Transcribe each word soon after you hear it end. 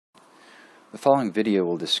The following video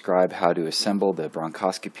will describe how to assemble the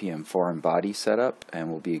bronchoscopy and foreign body setup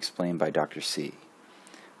and will be explained by Dr. C.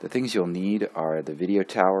 The things you'll need are the video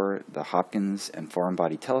tower, the Hopkins and foreign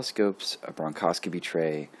body telescopes, a bronchoscopy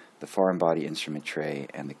tray, the foreign body instrument tray,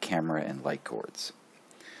 and the camera and light cords.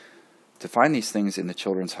 To find these things in the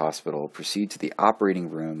Children's Hospital, proceed to the operating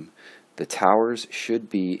room. The towers should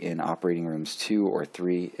be in operating rooms 2 or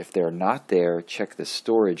 3. If they're not there, check the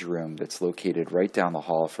storage room that's located right down the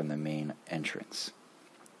hall from the main entrance.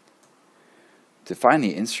 To find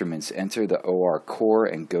the instruments, enter the OR core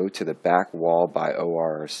and go to the back wall by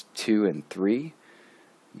ORs 2 and 3.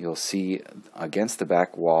 You'll see against the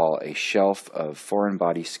back wall a shelf of foreign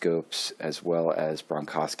body scopes as well as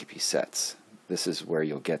bronchoscopy sets. This is where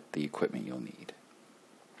you'll get the equipment you'll need.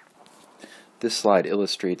 This slide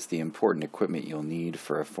illustrates the important equipment you'll need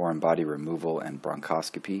for a foreign body removal and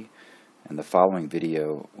bronchoscopy, and the following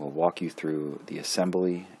video will walk you through the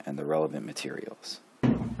assembly and the relevant materials.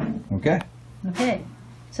 Okay,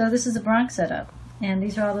 so this is a bronch setup, and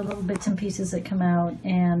these are all the little bits and pieces that come out,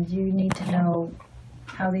 and you need to know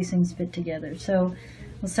how these things fit together. So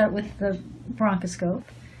we'll start with the bronchoscope,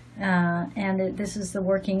 and this is the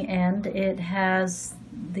working end. It has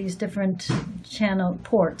these different channel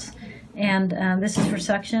ports. And this is for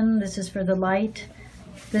suction, this is for the light,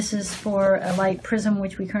 this is for a light prism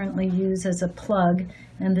which we currently use as a plug,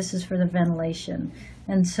 and this is for the ventilation.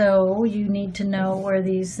 And so you need to know where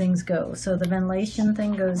these things go. So the ventilation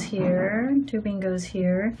thing goes here, tubing goes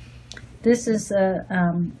here. This is a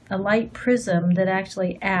light prism that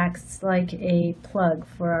actually acts like a plug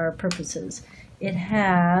for our purposes. It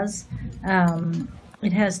has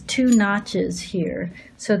 2 notches here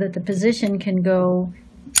so that the position can go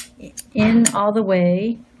in all the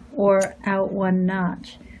way or out 1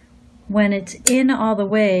 notch. When it's in all the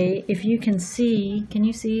way, if you can see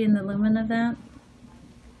in the lumen of that?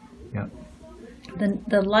 Yep.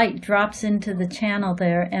 The light drops into the channel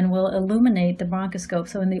there and will illuminate the bronchoscope.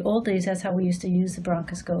 So in the old days, that's how we used to use the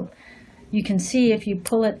bronchoscope. You can see if you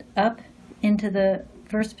pull it up into the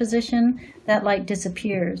first position, that light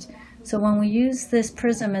disappears. So when we use this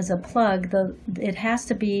prism as a plug, it has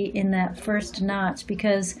to be in that first notch,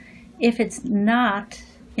 because if it's not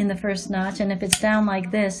in the first notch and if it's down like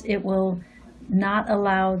this, it will not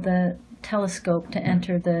allow the telescope to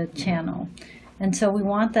enter the channel. And so we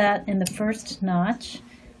want that in the first notch,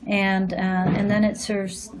 and then it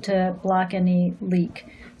serves to block any leak.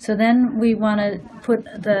 So then we want to put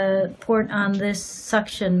the port on this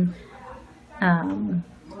suction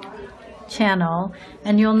channel,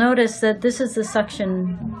 and you'll notice that this is the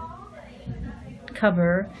suction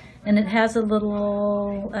cover, and it has a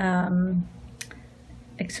little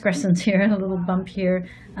excrescence here, a little bump here,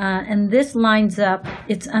 and this lines up.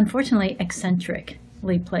 It's unfortunately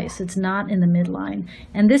eccentrically placed. It's not in the midline,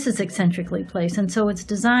 and this is eccentrically placed, and so it's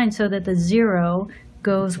designed so that the 0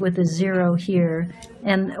 goes with the 0 here,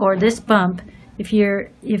 or this bump. If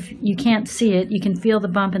you can't see it, you can feel the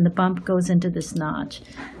bump, and the bump goes into this notch.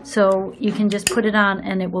 So you can just put it on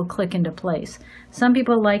and it will click into place. Some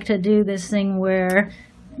people like to do this thing where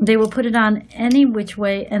they will put it on any which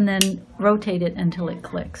way and then rotate it until it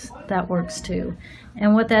clicks. That works too.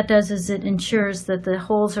 And what that does is it ensures that the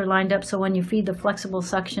holes are lined up, so when you feed the flexible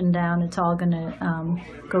suction down, it's all going to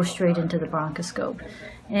go straight into the bronchoscope.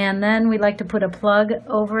 And then we like to put a plug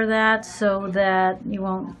over that so that you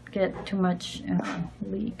won't get too much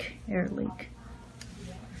air leak.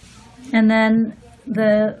 And then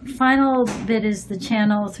the final bit is the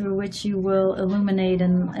channel through which you will illuminate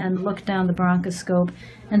and look down the bronchoscope.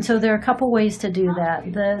 And so there are a couple ways to do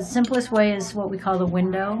that. The simplest way is what we call the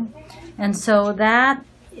window. And so that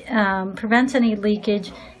prevents any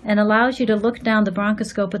leakage and allows you to look down the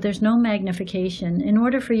bronchoscope, but there's no magnification. In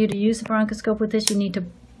order for you to use the bronchoscope with this, you need to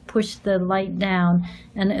push the light down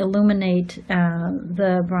and illuminate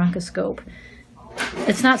the bronchoscope.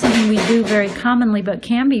 It's not something we do very commonly, but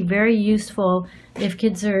can be very useful if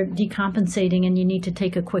kids are decompensating and you need to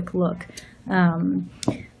take a quick look.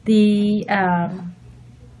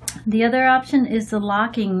 The other option is the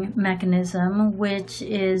locking mechanism, which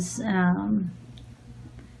is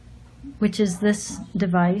this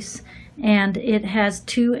device, and it has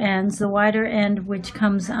 2 ends, the wider end which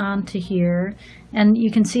comes onto here, and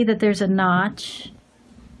you can see that there's a notch,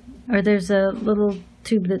 or there's a little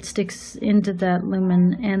tube that sticks into that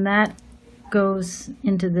lumen, and that goes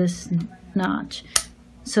into this notch.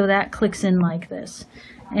 So that clicks in like this.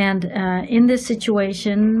 And in this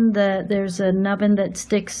situation, there's a nubbin that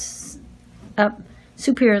sticks up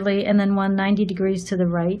superiorly and then one 90 degrees to the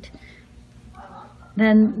right.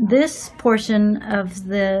 Then this portion of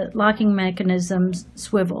the locking mechanism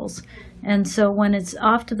swivels. And so when it's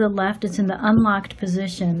off to the left, it's in the unlocked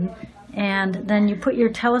position. And then you put your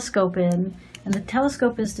telescope in, and the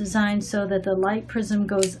telescope is designed so that the light prism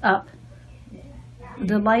goes up.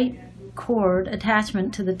 The light cord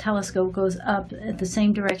attachment to the telescope goes up at the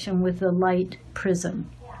same direction with the light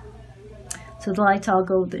prism. So the lights all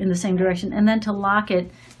go in the same direction. And then to lock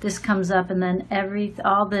it, this comes up, and then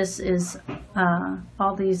all this is,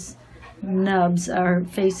 all these nubs are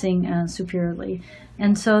facing superiorly.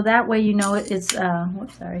 And so that way you know it's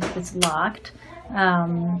locked.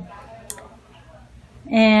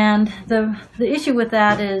 And the issue with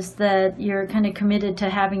that is that you're kind of committed to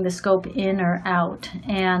having the scope in or out.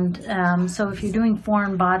 And so if you're doing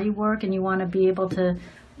foreign body work and you want to be able to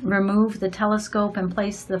remove the telescope and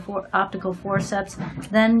place the optical forceps,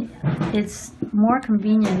 then it's more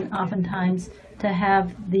convenient oftentimes to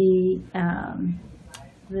have the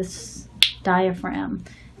this diaphragm.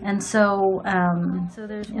 And so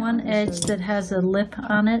there's one edge that has a lip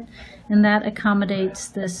on it, and that accommodates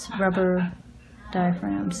this rubber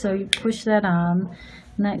diaphragm. So you push that on,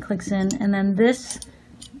 and that clicks in, and then this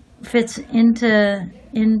fits into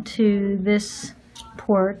this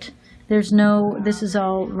port. This is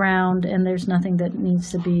all round, and there's nothing that needs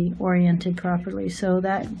to be oriented properly. So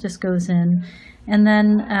that just goes in, and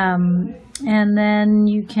then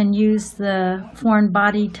you can use the foreign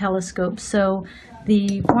body telescope. So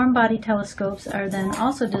the foreign body telescopes are then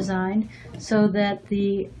also designed so that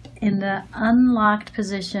in the unlocked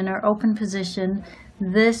position or open position,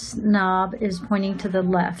 this knob is pointing to the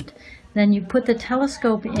left. Then you put the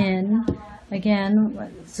telescope in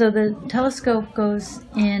again, so the telescope goes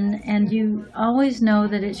in, and you always know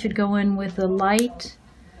that it should go in with the light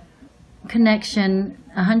connection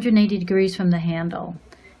 180 degrees from the handle.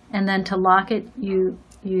 And then to lock it, you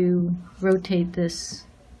rotate this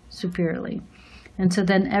superiorly. And so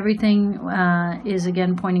then everything is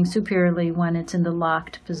again pointing superiorly when it's in the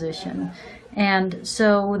locked position. And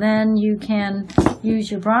so then you can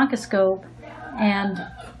use your bronchoscope, and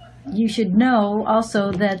you should know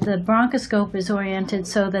also that the bronchoscope is oriented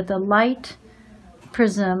so that the light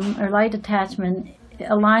prism or light attachment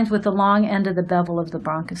aligns with the long end of the bevel of the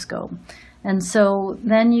bronchoscope. And so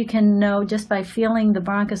then you can know just by feeling the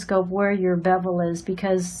bronchoscope where your bevel is,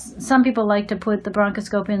 because some people like to put the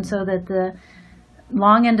bronchoscope in so that the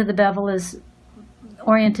long end of the bevel is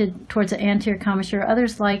oriented towards the anterior commissure.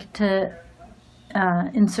 Others like to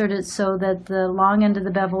insert it so that the long end of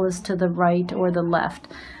the bevel is to the right or the left.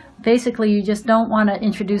 Basically, you just don't want to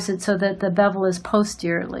introduce it so that the bevel is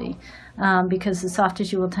posteriorly, because the soft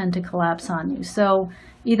tissue will tend to collapse on you. So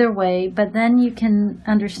either way, but then you can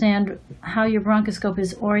understand how your bronchoscope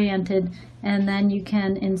is oriented, and then you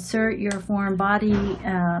can insert your foreign body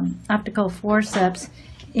optical forceps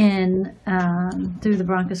in through the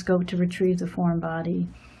bronchoscope to retrieve the foreign body.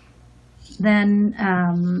 Then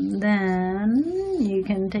you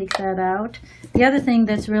can take that out. The other thing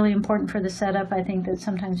that's really important for the setup, I think that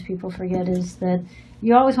sometimes people forget, is that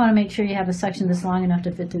you always want to make sure you have a suction that's long enough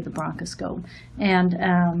to fit through the bronchoscope.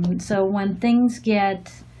 And so when things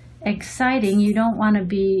get exciting, you don't want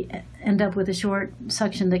to end up with a short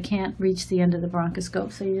suction that can't reach the end of the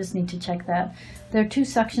bronchoscope. So you just need to check that. There are two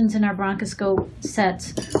suctions in our bronchoscope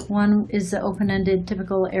sets. One is the open-ended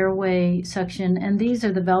typical airway suction, and these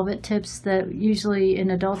are the velvet tips that usually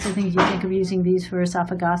in adults, I think you think of using these for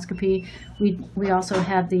esophagoscopy. We also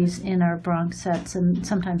have these in our bronch sets, and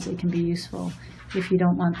sometimes they can be useful if you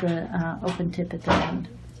don't want the open tip at the end.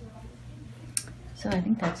 So I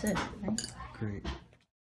think that's it, right? Great.